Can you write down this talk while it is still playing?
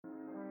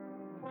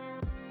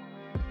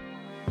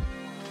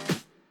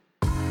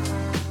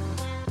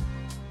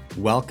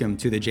Welcome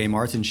to the Jay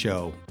Martin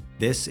Show.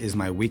 This is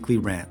my weekly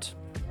rant.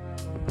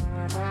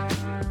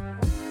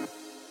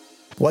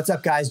 What's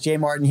up, guys? Jay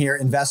Martin here,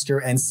 investor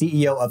and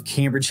CEO of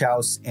Cambridge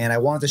House, and I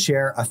wanted to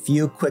share a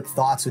few quick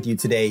thoughts with you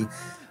today.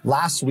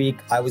 Last week,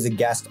 I was a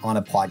guest on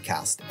a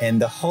podcast,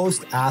 and the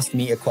host asked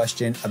me a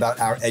question about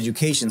our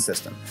education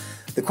system.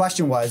 The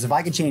question was, if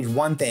I could change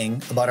one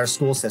thing about our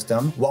school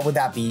system, what would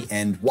that be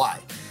and why?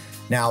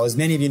 Now, as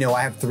many of you know,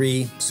 I have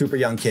 3 super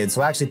young kids,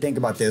 so I actually think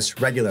about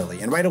this regularly.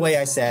 And right away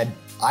I said,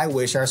 I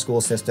wish our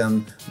school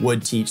system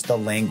would teach the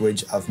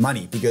language of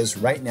money, because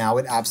right now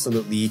it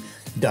absolutely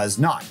does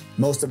not.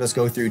 Most of us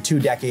go through 2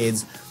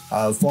 decades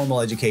of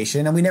formal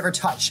education, and we never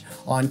touch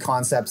on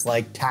concepts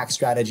like tax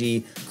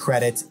strategy,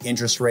 credit,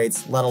 interest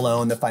rates, let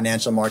alone the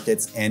financial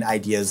markets and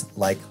ideas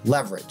like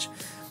leverage.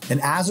 And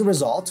as a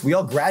result, we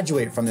all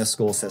graduate from this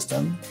school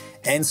system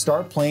and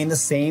start playing the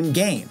same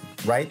game,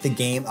 right? The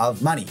game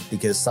of money,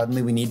 because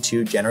suddenly we need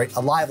to generate a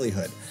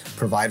livelihood,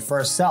 provide for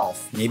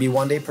ourselves, maybe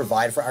one day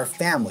provide for our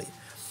family.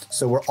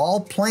 So we're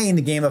all playing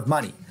the game of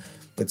money,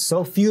 but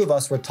so few of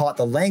us were taught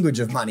the language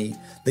of money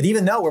that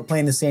even though we're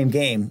playing the same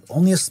game,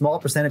 only a small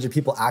percentage of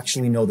people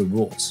actually know the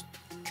rules.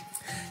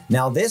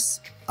 Now this,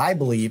 I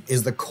believe,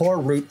 is the core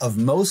root of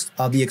most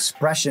of the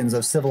expressions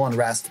of civil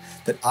unrest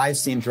that I've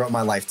seen throughout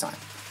my lifetime.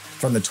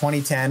 From the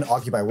 2010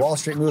 Occupy Wall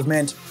Street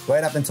movement,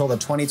 right up until the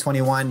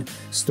 2021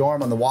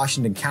 storm on the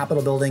Washington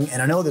Capitol building.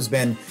 And I know there's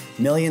been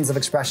millions of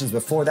expressions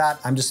before that.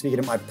 I'm just speaking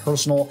of my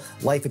personal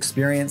life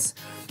experience.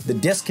 The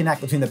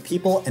disconnect between the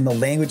people and the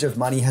language of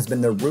money has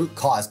been the root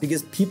cause,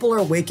 because people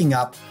are waking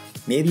up,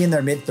 maybe in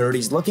their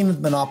mid-30s, looking at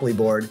the Monopoly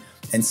board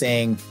and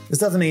saying, this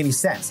doesn't make any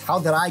sense. How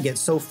did I get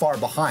so far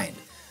behind?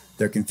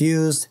 They're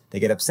confused, they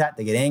get upset,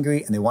 they get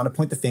angry, and they want to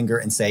point the finger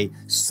and say,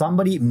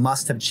 somebody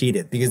must have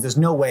cheated, because there's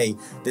no way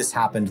this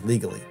happened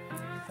legally.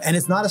 And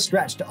it's not a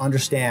stretch to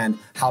understand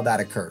how that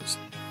occurs.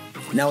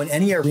 Now, in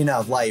any arena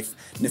of life,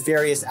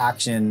 nefarious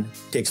action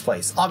takes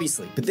place,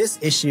 obviously. But this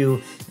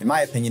issue, in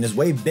my opinion, is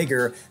way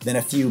bigger than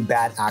a few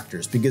bad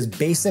actors, because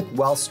basic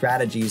wealth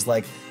strategies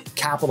like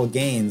capital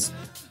gains,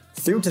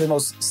 through to the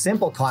most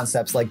simple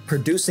concepts like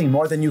producing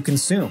more than you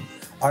consume,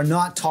 are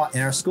not taught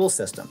in our school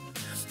system.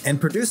 And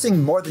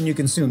producing more than you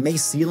consume may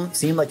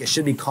seem like it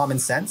should be common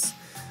sense,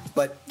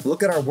 but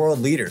look at our world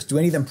leaders. Do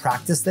any of them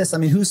practice this? I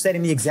mean, who's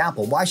setting the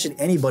example? Why should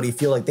anybody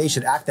feel like they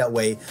should act that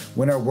way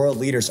when our world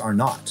leaders are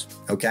not?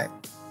 Okay.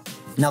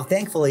 Now,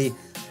 thankfully,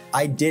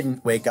 I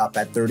didn't wake up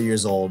at 30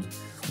 years old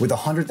with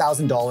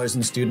 $100,000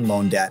 in student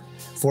loan debt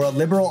for a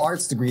liberal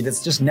arts degree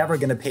that's just never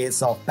going to pay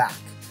itself back.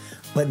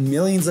 But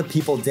millions of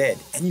people did,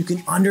 and you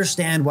can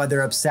understand why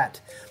they're upset,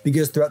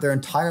 because throughout their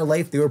entire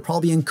life, they were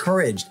probably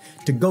encouraged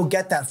to go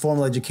get that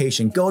formal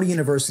education, go to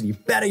university,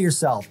 better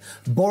yourself,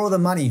 borrow the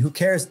money, who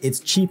cares, it's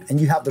cheap, and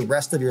you have the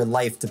rest of your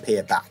life to pay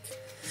it back.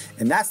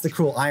 And that's the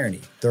cruel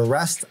irony, the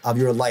rest of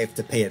your life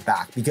to pay it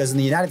back, because in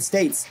the United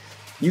States,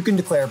 you can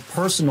declare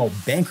personal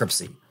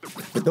bankruptcy,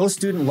 but those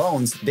student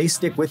loans, they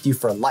stick with you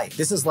for life.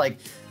 This is like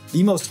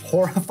the most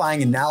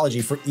horrifying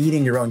analogy for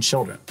eating your own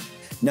children.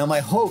 Now,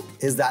 my hope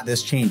is that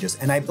this changes,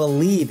 and I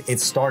believe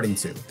it's starting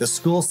to. The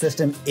school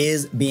system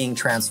is being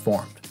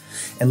transformed.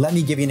 And let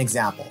me give you an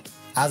example.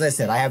 As I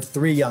said, I have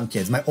 3 young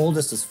kids. My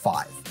oldest is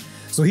 5.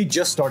 So he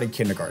just started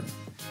kindergarten.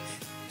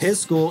 His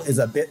school is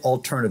a bit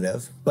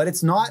alternative, but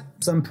it's not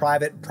some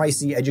private,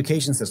 pricey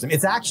education system.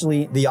 It's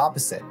actually the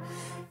opposite.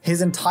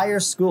 His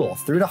entire school,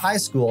 through to high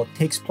school,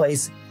 takes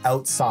place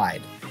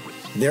outside.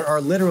 There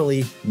are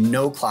literally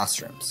no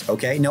classrooms,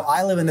 okay? Now,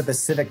 I live in the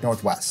Pacific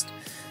Northwest.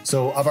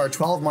 So of our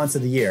 12 months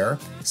of the year,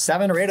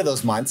 7 or 8 of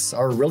those months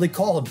are really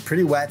cold,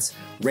 pretty wet,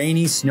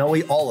 rainy,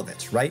 snowy, all of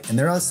it, right? And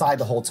they're outside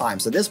the whole time.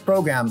 So this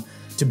program,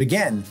 to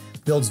begin,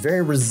 builds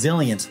very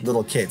resilient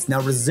little kids. Now,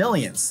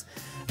 resilience,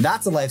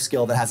 that's a life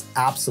skill that has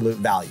absolute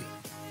value.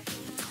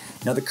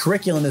 Now, the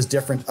curriculum is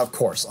different, of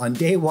course. On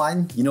day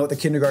 1, you know what the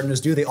kindergartners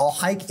do? They all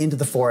hike into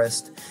the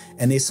forest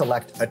and they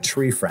select a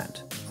tree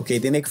friend. Okay,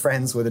 they make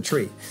friends with a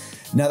tree.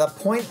 Now, the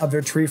point of their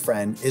tree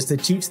friend is to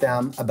teach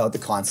them about the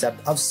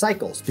concept of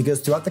cycles,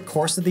 because throughout the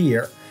course of the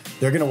year,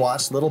 they're going to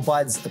watch little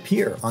buds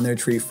appear on their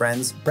tree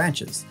friend's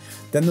branches.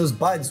 Then those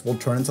buds will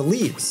turn into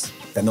leaves.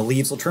 Then the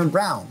leaves will turn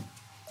brown.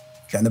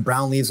 Then the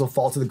brown leaves will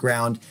fall to the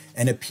ground,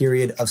 and a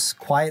period of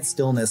quiet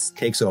stillness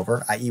takes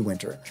over, i.e.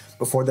 winter,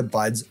 before the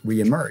buds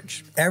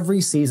reemerge. Every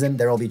season,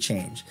 there will be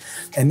change.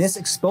 And this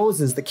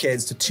exposes the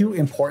kids to 2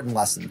 important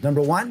lessons.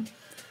 Number 1,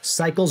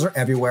 cycles are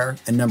everywhere.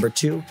 And number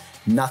 2,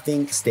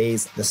 nothing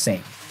stays the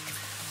same.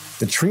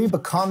 The tree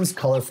becomes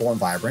colorful and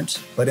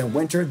vibrant, but in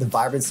winter, the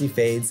vibrancy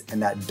fades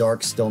and that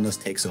dark stillness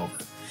takes over.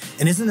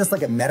 And isn't this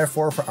like a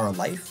metaphor for our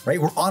life, right?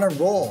 We're on a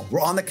roll,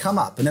 we're on the come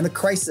up, and then the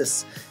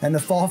crisis and the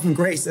fall from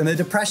grace and the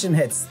depression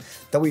hits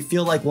that we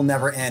feel like will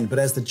never end. But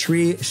as the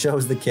tree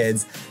shows the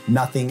kids,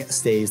 nothing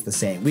stays the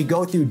same. We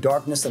go through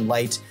darkness and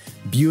light,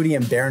 beauty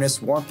and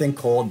bareness, warmth and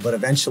cold, but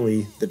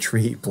eventually the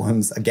tree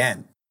blooms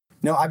again.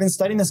 Now, I've been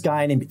studying this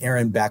guy named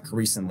Aaron Beck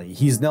recently.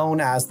 He's known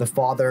as the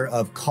father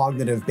of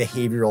cognitive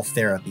behavioral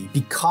therapy,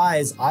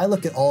 because I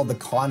look at all the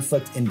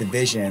conflict and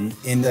division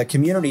in the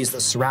communities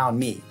that surround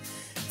me.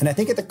 And I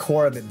think at the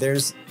core of it,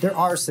 there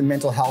are some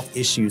mental health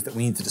issues that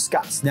we need to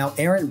discuss. Now,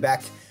 Aaron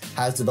Beck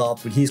has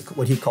developed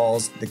what he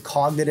calls the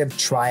cognitive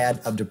triad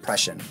of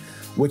depression,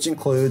 which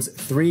includes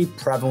 3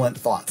 prevalent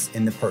thoughts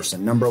in the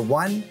person. Number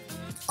 1,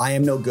 I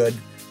am no good.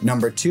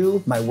 Number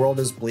 2, my world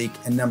is bleak.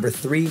 And number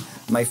 3,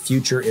 my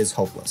future is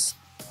hopeless.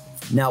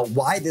 Now,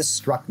 why this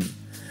struck me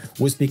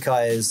was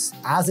because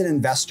as an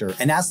investor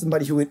and as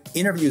somebody who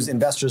interviews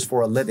investors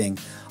for a living,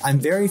 I'm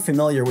very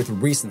familiar with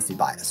recency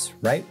bias,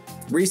 right?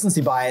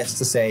 Recency bias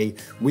to say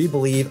we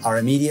believe our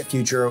immediate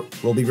future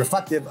will be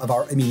reflective of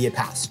our immediate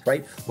past,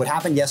 right? What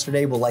happened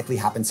yesterday will likely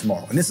happen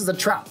tomorrow. And this is a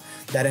trap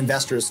that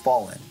investors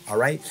fall in, all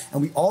right?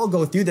 And we all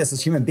go through this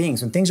as human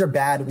beings. When things are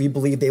bad, we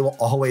believe they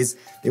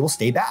will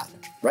stay bad,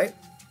 right?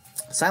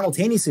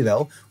 Simultaneously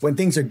though, when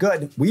things are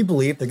good, we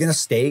believe they're gonna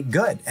stay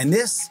good. And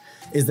this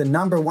is the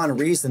number one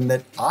reason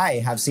that I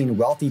have seen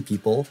wealthy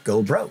people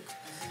go broke.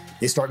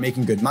 They start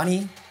making good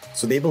money,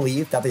 so they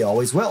believe that they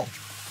always will.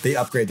 They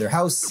upgrade their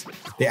house,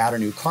 they add a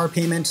new car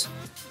payment,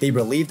 they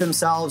relieve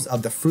themselves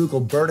of the frugal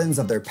burdens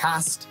of their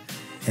past,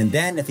 and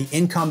then if the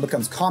income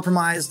becomes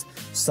compromised,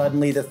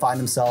 suddenly they find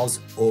themselves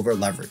over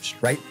leveraged,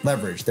 right?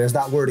 Leverage, there's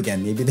that word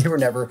again. Maybe they were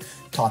never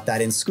taught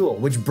that in school,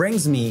 which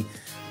brings me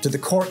to the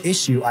core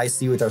issue I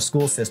see with our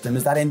school system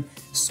is that in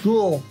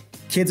school,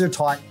 kids are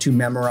taught to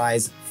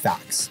memorize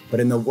facts, but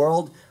in the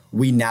world,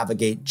 we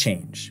navigate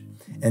change.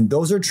 And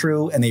those are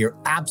true, and they are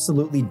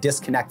absolutely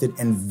disconnected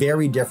and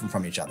very different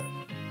from each other.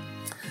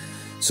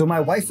 So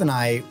my wife and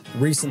I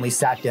recently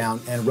sat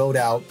down and wrote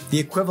out the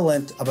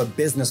equivalent of a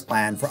business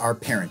plan for our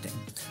parenting,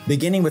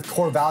 beginning with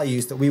core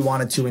values that we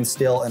wanted to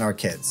instill in our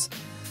kids.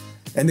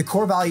 And the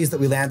core values that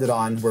we landed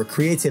on were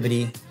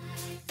creativity,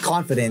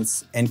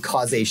 confidence, and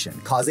causation.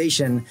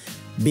 Causation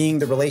being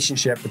the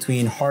relationship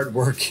between hard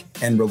work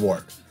and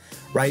reward,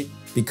 right?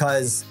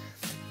 Because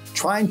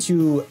trying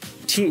to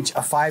teach a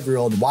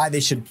 5-year-old why they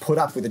should put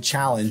up with a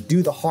challenge,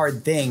 do the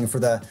hard thing for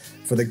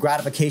the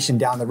gratification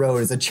down the road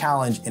is a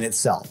challenge in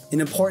itself, an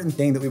important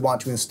thing that we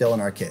want to instill in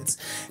our kids.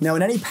 Now,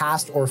 in any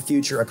past or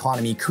future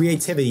economy,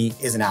 creativity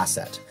is an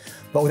asset.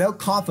 But without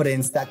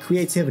confidence, that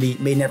creativity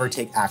may never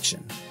take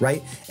action,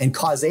 right? And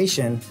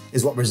causation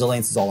is what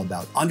resilience is all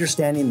about,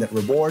 understanding that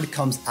reward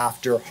comes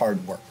after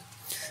hard work.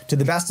 To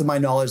the best of my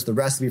knowledge, the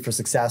recipe for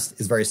success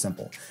is very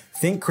simple.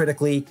 Think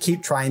critically,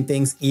 keep trying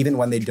things even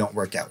when they don't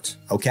work out,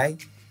 okay?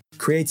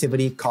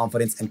 Creativity,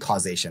 confidence, and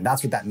causation.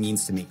 That's what that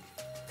means to me.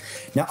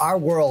 Now, our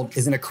world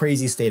is in a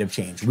crazy state of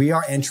change. We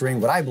are entering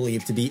what I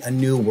believe to be a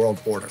new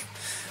world order.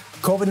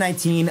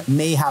 COVID-19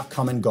 may have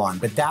come and gone,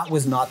 but that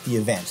was not the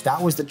event.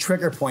 That was the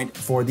trigger point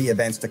for the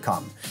events to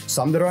come.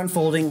 Some that are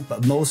unfolding,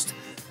 but most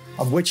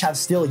of which have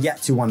still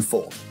yet to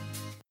unfold.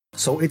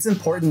 So it's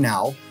important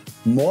now,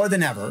 more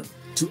than ever,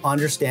 to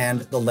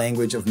understand the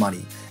language of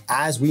money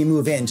as we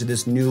move into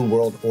this new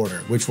world order,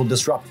 which will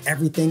disrupt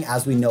everything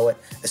as we know it,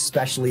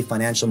 especially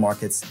financial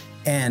markets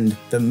and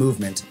the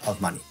movement of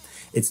money.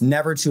 It's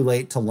never too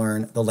late to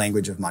learn the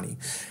language of money.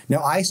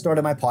 Now, I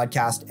started my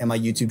podcast and my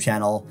YouTube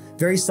channel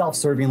very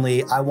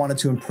self-servingly. I wanted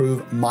to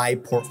improve my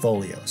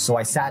portfolio. So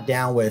I sat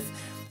down with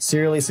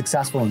serially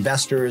successful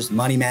investors,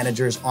 money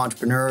managers,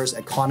 entrepreneurs,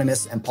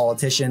 economists, and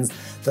politicians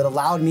that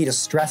allowed me to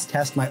stress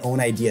test my own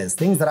ideas,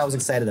 things that I was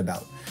excited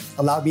about,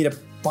 allowed me to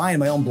find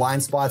my own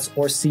blind spots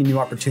or see new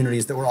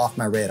opportunities that were off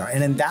my radar.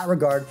 And in that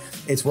regard,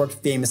 it's worked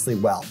famously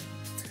well.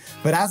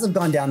 But as I've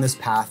gone down this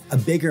path, a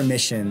bigger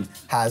mission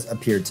has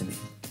appeared to me.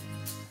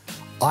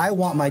 I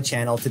want my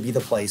channel to be the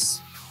place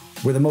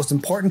where the most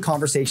important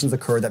conversations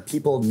occur that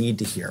people need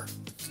to hear.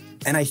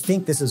 And I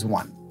think this is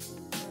one.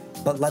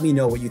 But let me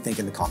know what you think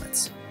in the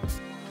comments.